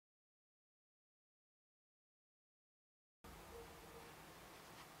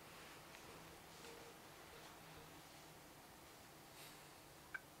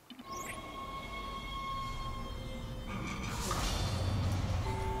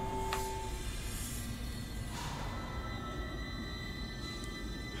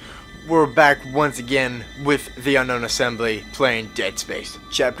We're back once again with the Unknown Assembly playing Dead Space.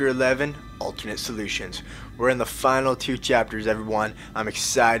 Chapter 11, Alternate Solutions. We're in the final 2 chapters, everyone. I'm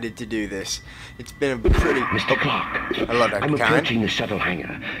excited to do this. It's been a pretty... Mr. Clark, Hello, Dr. I'm Khan. approaching the shuttle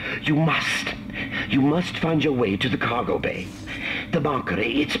hangar. You must find your way to the cargo bay. The marker,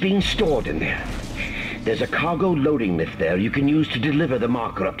 it's being stored in there. There's a cargo loading lift there you can use to deliver the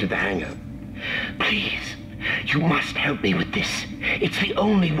marker up to the hangar. Please, you must help me with this. It's the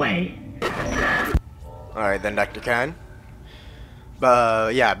only way. Alright then, Dr. Khan.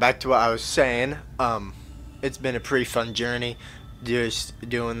 But yeah, back to what I was saying. It's been a pretty fun journey just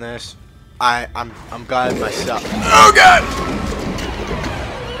doing this. I'm glad myself. Oh god!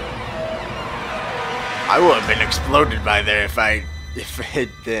 I would have been exploded by there if I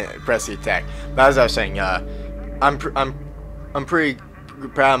didn't press the attack. But as I was saying, I'm pretty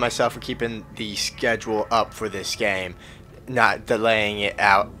proud of myself for keeping the schedule up for this game, not delaying it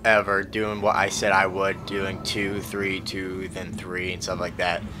out ever, doing what I said I would, doing 2, 3, 2, then 3, and stuff like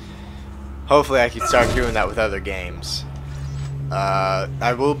that. Hopefully I can start doing that with other games.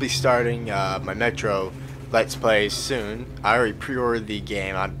 I will be starting my Metro Let's Plays soon. I already pre-ordered the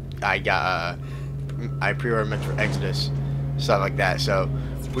game. I pre-ordered Metro Exodus, stuff like that. So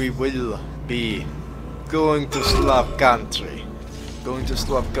we will be going to Slav country. Going to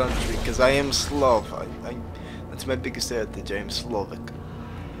Slav country because I am Slav. That's my biggest heritage. I am Slovak.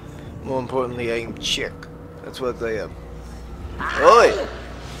 More importantly, I am Czech. That's what I am. Oi!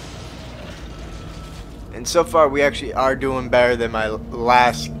 And so far, we actually are doing better than my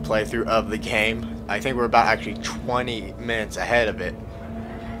last playthrough of the game. I think we're about actually 20 minutes ahead of it.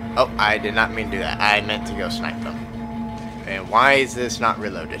 Oh, I did not mean to do that. I meant to go snipe them. And why is this not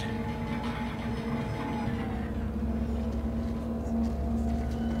reloaded?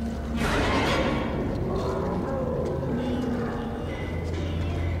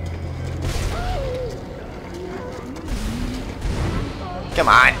 Come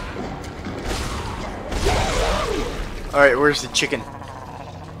on. Alright, where's the chicken?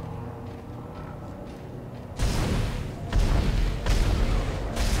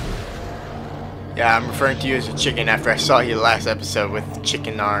 Yeah, I'm referring to you as a chicken after I saw you last episode with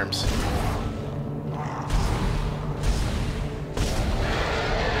chicken arms.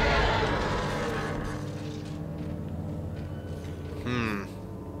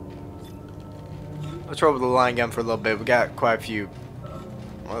 Let's roll with the line gun for a little bit. We got quite a few.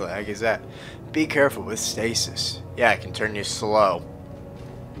 What the heck is that? Be careful with stasis. Yeah, it can turn you slow.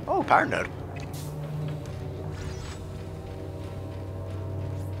 Oh, power node.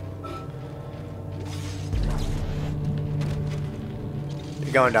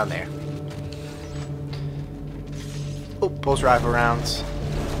 You're going down there. Oh, pulse rifle rounds.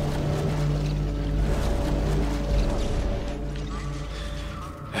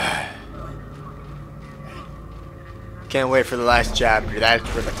 Can't wait for the last chapter. That's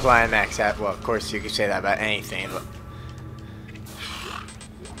where the climax at. Well, of course you could say that about anything. But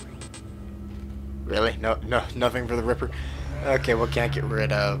really? No, nothing for the Ripper. Okay, what can I get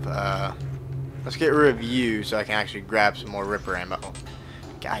rid of? Let's get rid of you so I can actually grab some more Ripper ammo.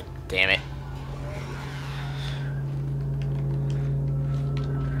 God damn it!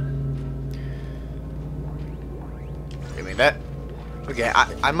 Give me that. Okay,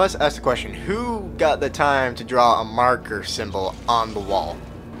 I must ask the question, who got the time to draw a marker symbol on the wall?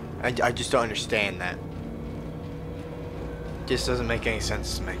 I just don't understand that. It just doesn't make any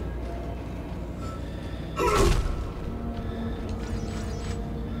sense to me.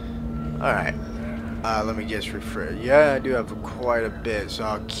 Alright, let me just refresh. Yeah, I do have quite a bit, so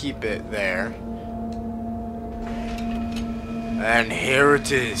I'll keep it there. And here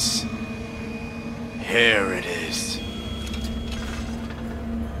it is. Here it is.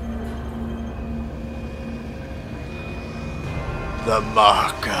 The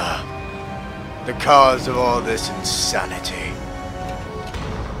marker. The cause of all this insanity.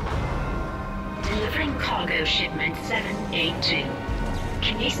 Delivering cargo shipment 782.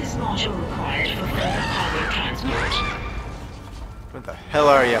 Kinesis module required for further cargo transport. What the hell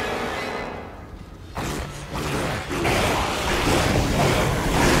are you?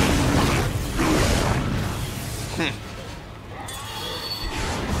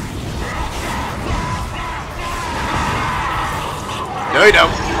 No, you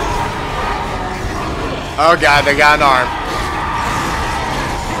don't. Oh god, they got an arm.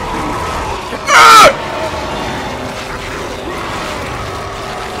 Ah!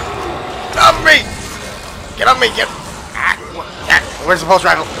 Stop me! Get on me, get. Where's the pulse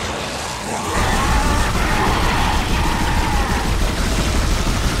rifle?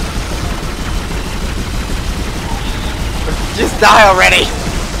 Just die already!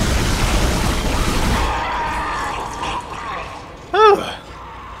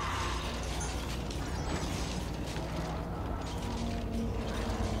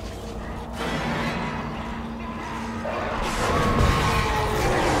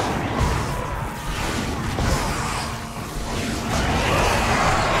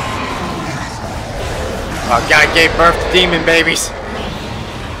 Oh god, I gave birth to demon babies.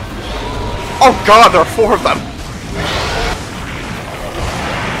 Oh god, there are 4 of them.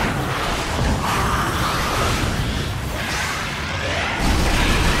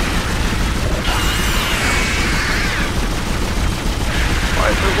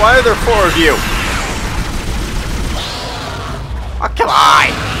 Why are there 4 of you? Oh, come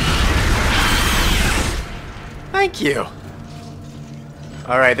on! Thank you.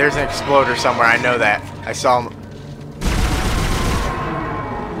 Alright, there's an exploder somewhere, I know that. I saw him.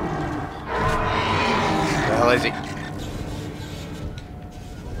 Where the hell is he?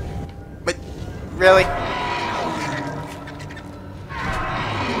 But, really?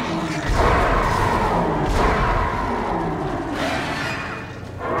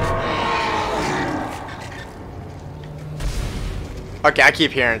 Okay, I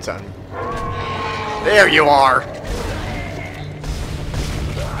keep hearing something. There you are!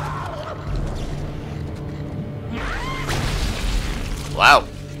 Wow.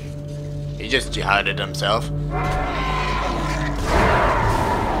 He just jihaded himself.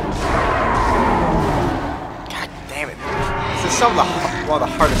 God damn it. This is one of the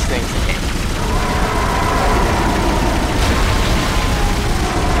hardest things in the game.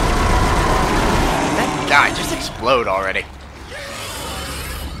 That guy just explode already.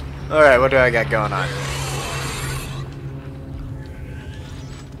 Alright, what do I got going on?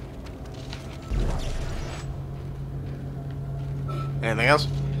 Anything else?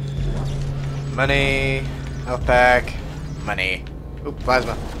 Money, health pack, money. Oop,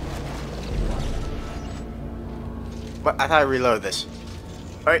 plasma. What? I thought I reloaded this.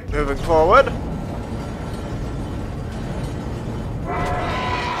 Alright, moving forward.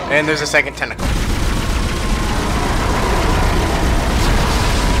 And there's a second tentacle.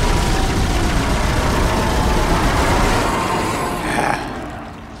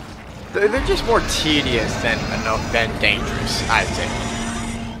 They're just more tedious than dangerous, I'd say.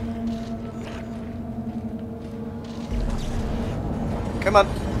 Come on.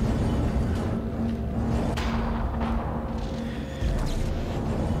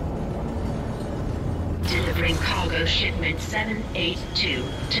 Delivering cargo shipment 782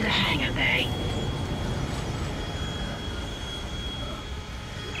 to the hangar bay.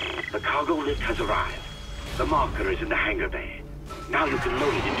 The cargo lift has arrived. The marker is in the hangar bay. Now you can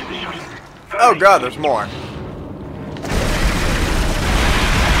load it into the shuttle. Oh god, there's more.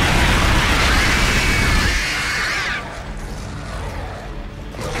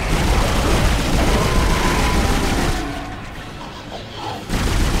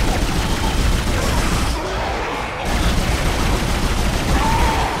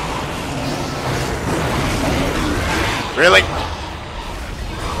 Really?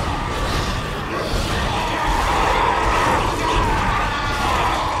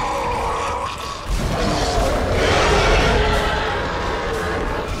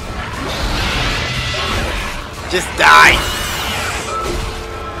 Just die!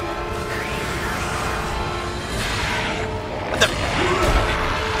 What the?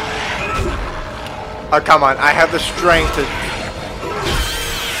 Oh, come on. I have the strength to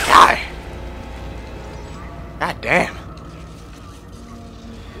die. God damn.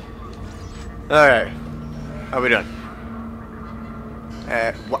 Alright. How are we doing?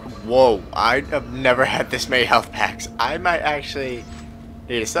 Whoa. I have never had this many health packs. I might actually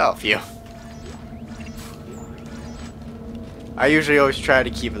need to sell a few. I usually always try to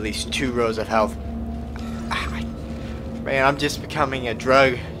keep at least 2 rows of health. Man, I'm just becoming a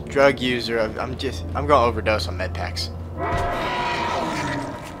drug user. I'm gonna overdose on med packs.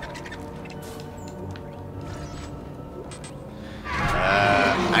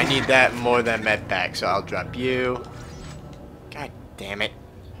 I need that more than med pack, so I'll drop you. God damn it.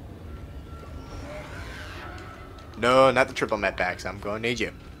 No, not the triple med packs. I'm gonna need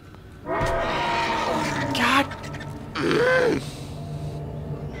you. God.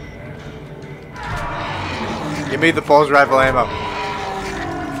 Give me the pulse rifle ammo.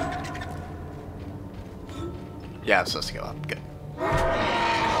 Yeah, I'm supposed to go up. Good.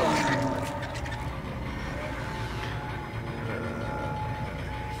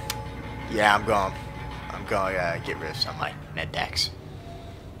 Yeah, I'm going to get rid of some of my med packs.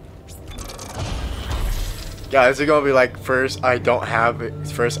 Yeah, is it gonna be like first I don't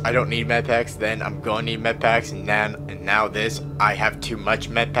need med packs, then I'm gonna need med packs, and now this I have too much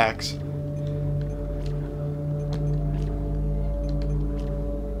med packs?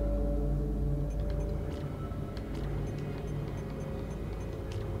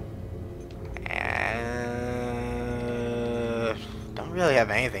 Don't really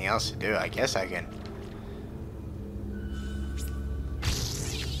have anything else to do. I guess I can.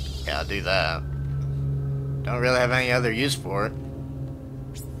 Yeah, I'll do that. don't really have any other use for it.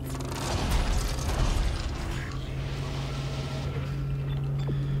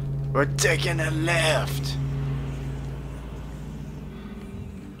 We're taking a left.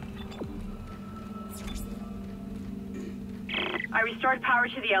 I restored power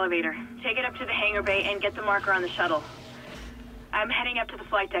to the elevator. Take it up to the hangar bay and get the marker on the shuttle. I'm heading up to the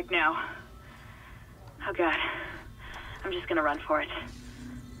flight deck now. Oh god. I'm just gonna run for it.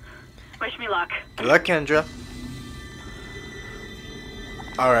 Wish me luck. Good luck, Kendra.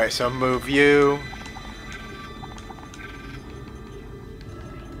 Alright, so move you.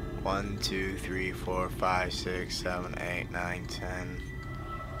 1, 2, 3, 4, 5, 6, 7, 8, 9, 10.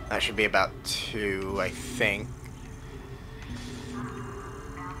 That should be about 2, I think.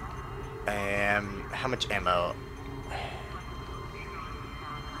 How much ammo?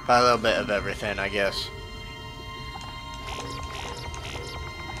 About a little bit of everything, I guess.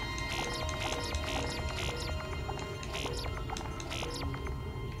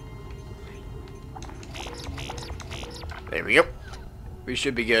 There we go. We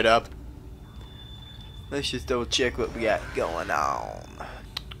should be good up. Let's just double check what we got going on.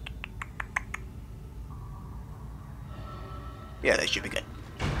 Yeah, that should be good.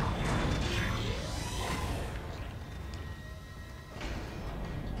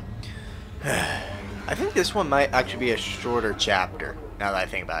 I think this one might actually be a shorter chapter, now that I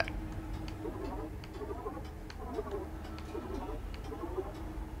think about it.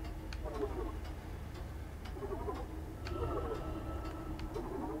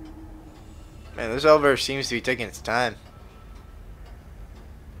 Man, this elevator seems to be taking its time.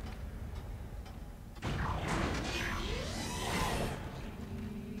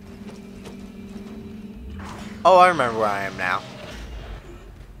 Oh, I remember where I am now.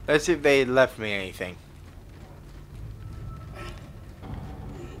 Let's see if they left me anything.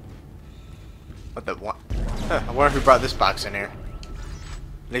 What the what? Huh, I wonder who brought this box in here.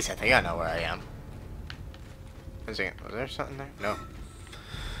 At least I think I know where I am. Was there something there? No.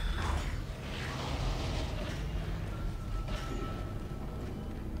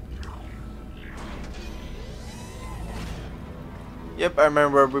 Yep, I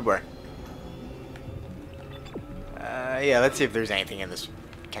remember where we were. Yeah, let's see if there's anything in this.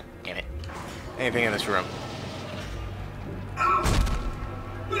 God damn it. Anything in this room.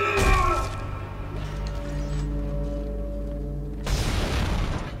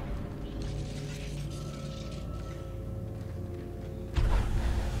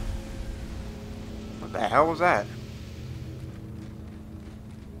 What the hell was that?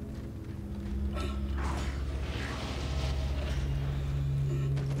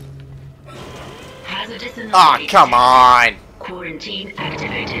 Ah, oh, come on! Quarantine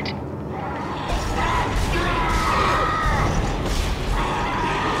activated.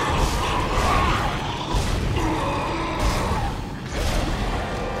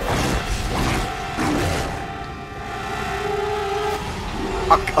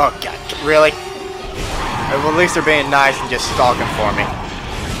 Oh god, really? Well, at least they're being nice and just stalking for me.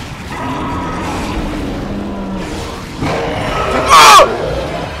 Oh!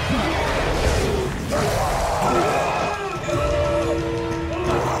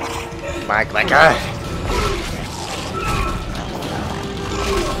 My god.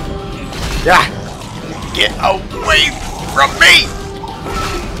 Yeah. Get away from me.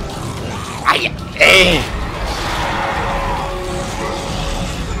 Hey.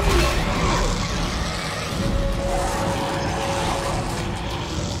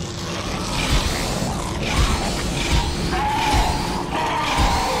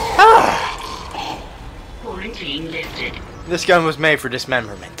 Quarantine lifted. This gun was made for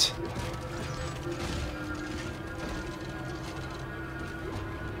dismemberment.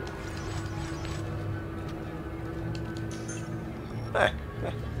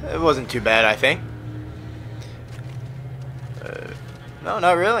 It wasn't too bad, I think. No,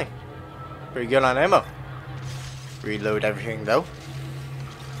 not really. Pretty good on ammo. Reload everything, though.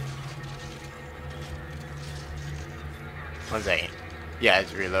 1 second. Yeah,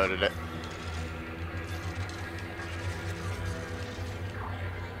 it's reloaded it.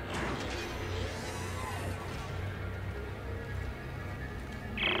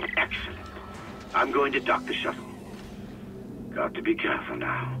 Excellent. I'm going to dock the shuttle. Got to be careful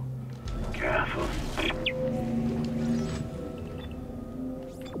now. Careful.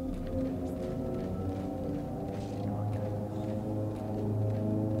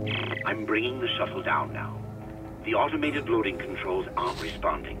 I'm bringing the shuttle down now. The automated loading controls aren't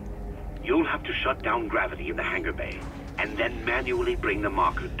responding. You'll have to shut down gravity in the hangar bay, and then manually bring the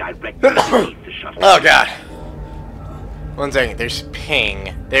marker directly beneath the shuttle. Oh god. 1 second, there's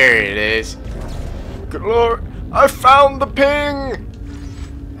ping. There it is. Good Lord, I found the ping!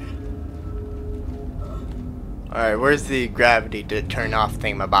 Alright, where's the gravity to turn off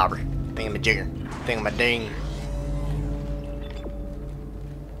thingamabobber? Thingamajigger. Thingamading.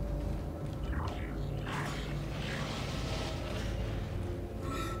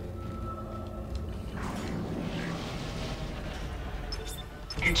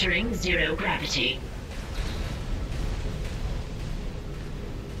 Entering zero gravity.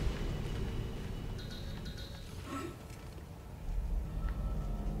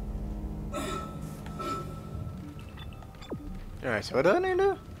 Alright, so what do I need to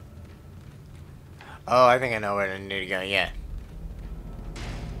do? Oh, I think I know where I need to go, yeah.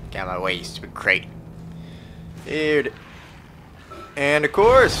 Got my waist with crate. Dude. And of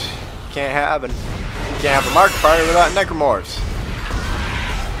course, can't have a market party without necromorphs.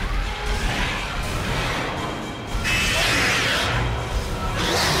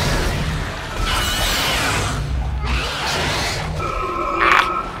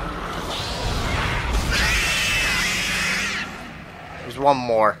 There's one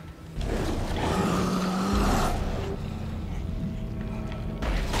more.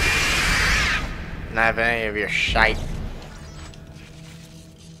 Not have any of your shite.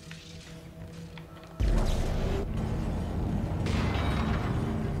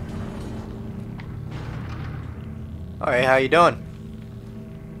 Alright, how you doing?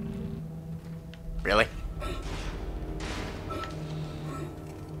 Really?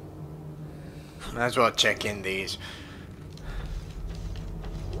 Might as well check in these.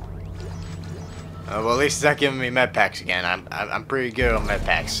 Well, at least it's not giving me med packs again. I'm pretty good on med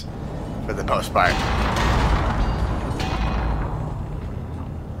packs, for the most part.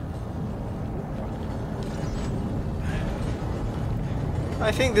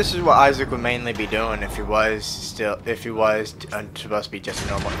 I think this is what Isaac would mainly be doing if he was supposed to be just a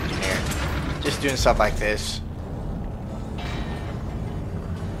normal engineer, just doing stuff like this.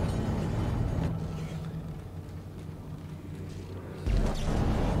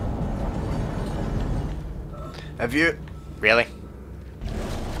 Have you? Really?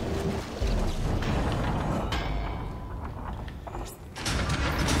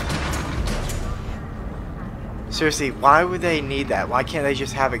 Seriously, why would they need that? Why can't they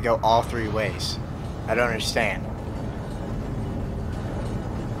just have it go all three ways? I don't understand.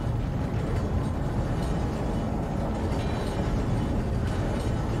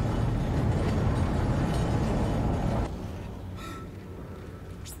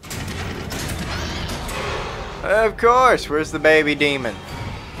 Of course, where's the baby demon?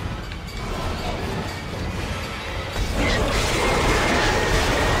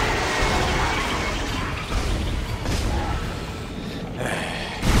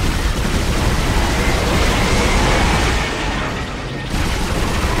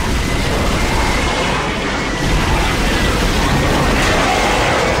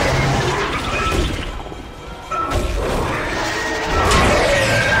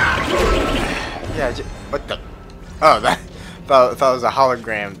 Yeah, what the? Oh, that thought it was a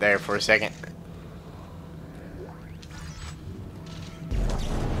hologram there for a second.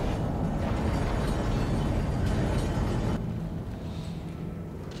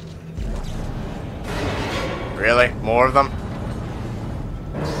 Really? More of them?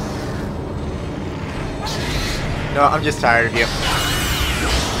 No, I'm just tired of you.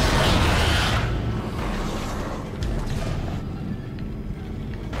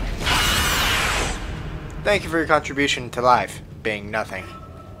 Thank you for your contribution to life, being nothing.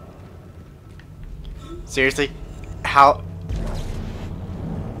 Seriously? How?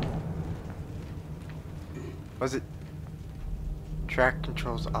 Was it? Track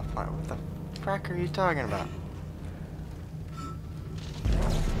controls offline. What the frack are you talking about?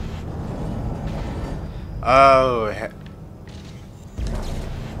 Oh.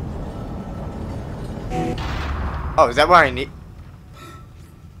 Oh, is that what I need?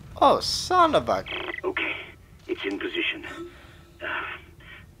 Oh, son of a... Okay, it's in position.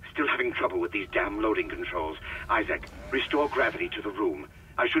 Still having trouble with these damn loading controls. Isaac, restore gravity to the room.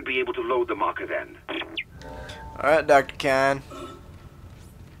 I should be able to load the marker then. Alright, Dr. Khan.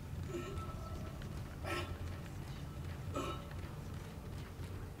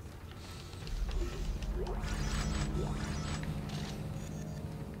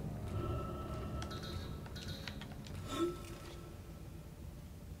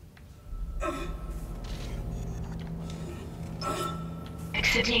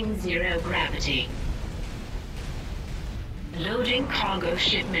 Exiting zero gravity. Loading cargo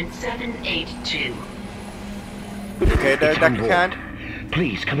shipment 782. Okay, there, It's Dr. on board. Khan.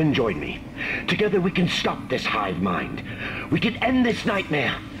 Please come and join me. Together we can stop this hive mind. We can end this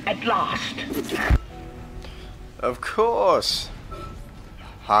nightmare at last. Of course.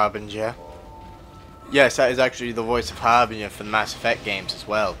 Harbinger. Yes, that is actually the voice of Harbinger for the Mass Effect games as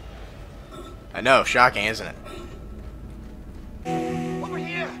well. I know, shocking, isn't it? Over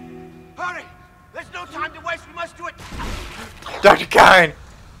here! Hurry! There's no time to waste. We must do it. Dr. Kyne!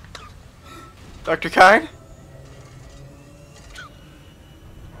 Dr. Kyne?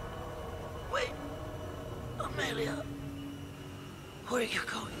 Wait. Amelia. Where are you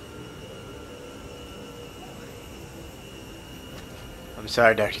going? I'm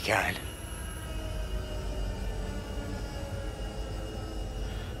sorry, Dr. Kyne.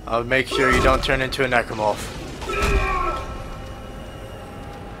 I'll make sure you don't turn into a necromorph.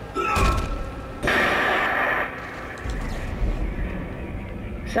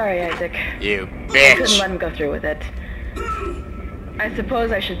 Sorry, Isaac. You I couldn't bitch! let him go through with it. I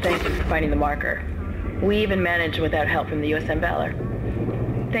suppose I should thank you for finding the marker. We even managed without help from the USM Valor.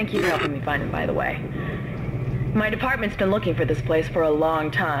 Thank you for helping me find him, by the way. My department's been looking for this place for a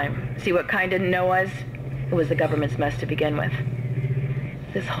long time. See what Kyne didn't know was? It was the government's mess to begin with.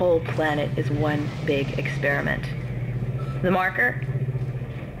 This whole planet is one big experiment. The marker?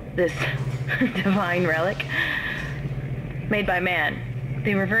 This divine relic? Made by man.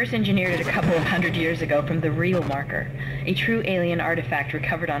 They reverse engineered it a couple of hundred years ago from the real marker, a true alien artifact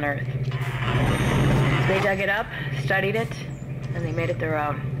recovered on Earth. They dug it up, studied it, and they made it their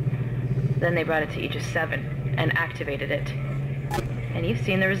own. Then they brought it to Aegis 7 and activated it. And you've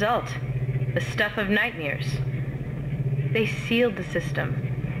seen the result. The stuff of nightmares. They sealed the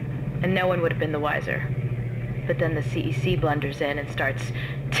system, and no one would have been the wiser. But then the CEC blunders in and starts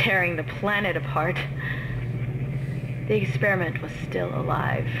tearing the planet apart. The experiment was still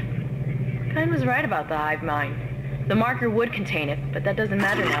alive. Kyne was right about the hive mind. The marker would contain it, but that doesn't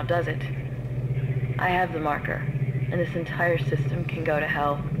matter now, does it? I have the marker, and this entire system can go to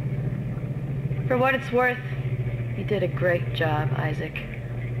hell. For what it's worth, you did a great job, Isaac.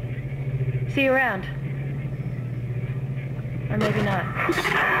 See you around. Or maybe not.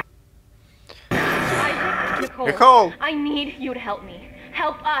 Isaac, Nicole! I need you to help me.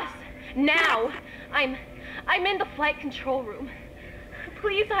 Help us. Now! I'm in the flight control room.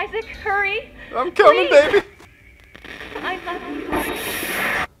 Please, Isaac, hurry. I'm coming, Please. baby!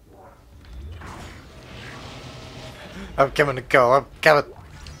 I'm coming, Nicole. I'm coming.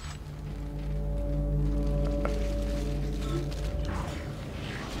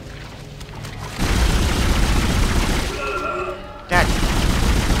 Dad.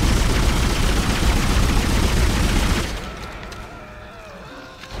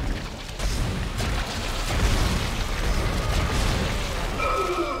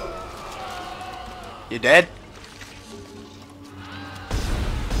 You dead?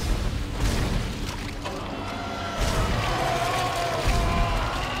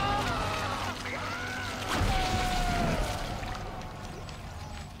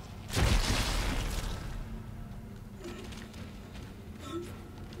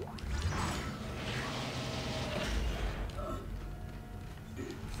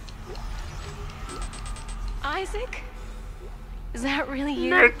 Isaac? Is that really you?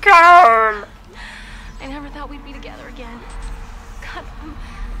 Nicole! I never thought we'd be together again. God,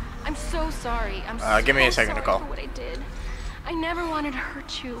 I'm so sorry. Give me a second, sorry Nicole. for what I did. I never wanted to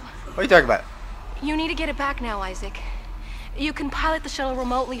hurt you. What are you talking about? You need to get it back now, Isaac. You can pilot the shuttle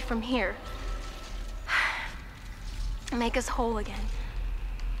remotely from here. Make us whole again.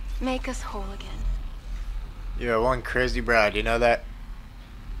 Make us whole again. You're one crazy bride, you know that?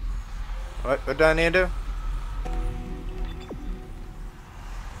 What do I need to do?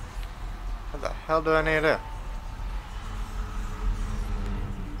 What the hell do I need to do?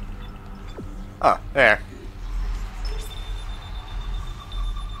 Oh, there.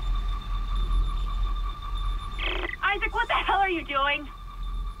 Isaac, what the hell are you doing?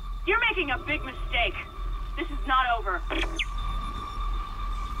 You're making a big mistake. This is not over.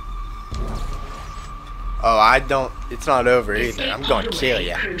 Oh, I don't. It's not over either. Escape I'm going to pod kill away,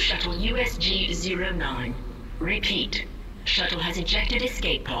 ya. Crew shuttle USG-09. Repeat. Shuttle has ejected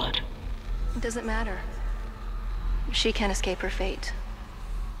escape pod. It doesn't matter. She can't escape her fate.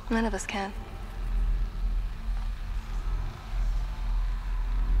 None of us can.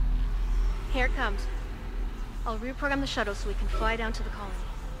 Here it comes. I'll reprogram the shuttle so we can fly down to the colony.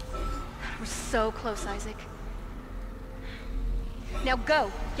 We're so close, Isaac. Now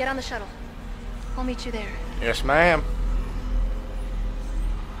go! Get on the shuttle. I'll meet you there. Yes, ma'am.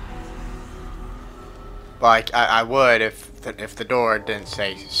 Like I would if the door didn't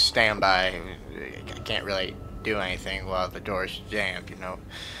say standby. I can't really do anything while the door's jammed, you know.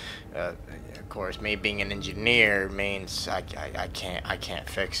 Of course, me being an engineer means I can't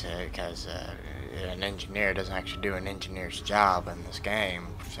fix it because an engineer doesn't actually do an engineer's job in this game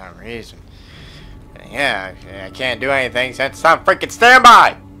for some reason. Yeah, I can't do anything since I'm freaking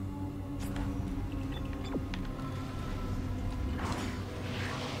standby!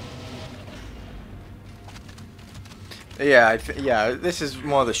 Yeah, yeah, this is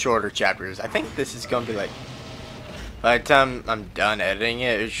one of the shorter chapters. I think this is gonna be like, by the time I'm done editing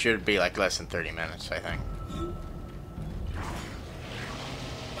it, it should be like less than 30 minutes, I think.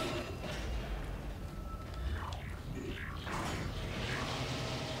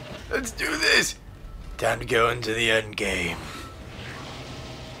 Let's do this! Time to go into the end game.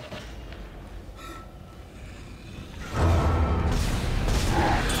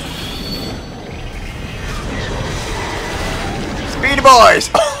 Speedy boys!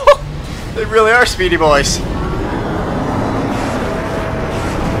 They really are speedy boys.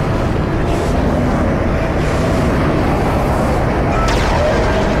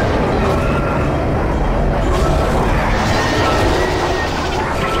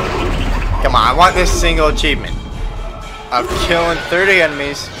 Come on, I want this single achievement of killing 30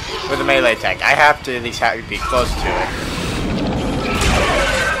 enemies with a melee attack. I have to at least be close to it.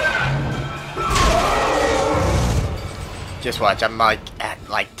 Just watch, I'm like at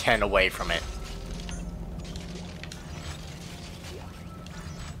like 10 away from it.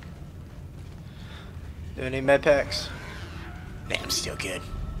 Do any med packs? Damn, I'm still good.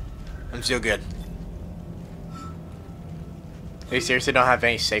 I'm still good. They seriously don't have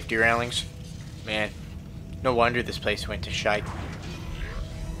any safety railings? Man, no wonder this place went to shite.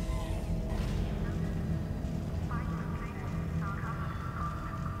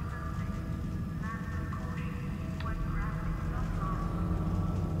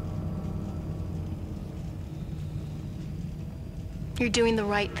 You're doing the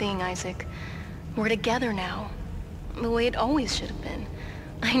right thing, Isaac. We're together now. The way it always should have been.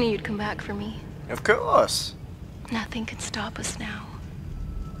 I knew you'd come back for me. Of course. Nothing could stop us now.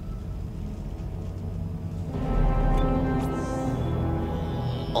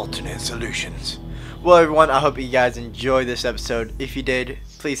 Alternate solutions. Well, everyone, I hope you guys enjoyed this episode. If you did,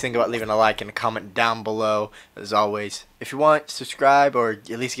 please think about leaving a like and a comment down below. As always, if you want, subscribe or at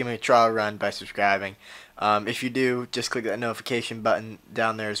least give me a trial run by subscribing. If you do, just click that notification button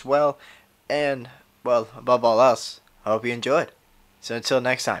down there as well. And, well, above all else, I hope you enjoyed. So until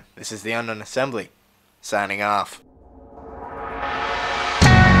next time, this is the Unknown Assembly, signing off.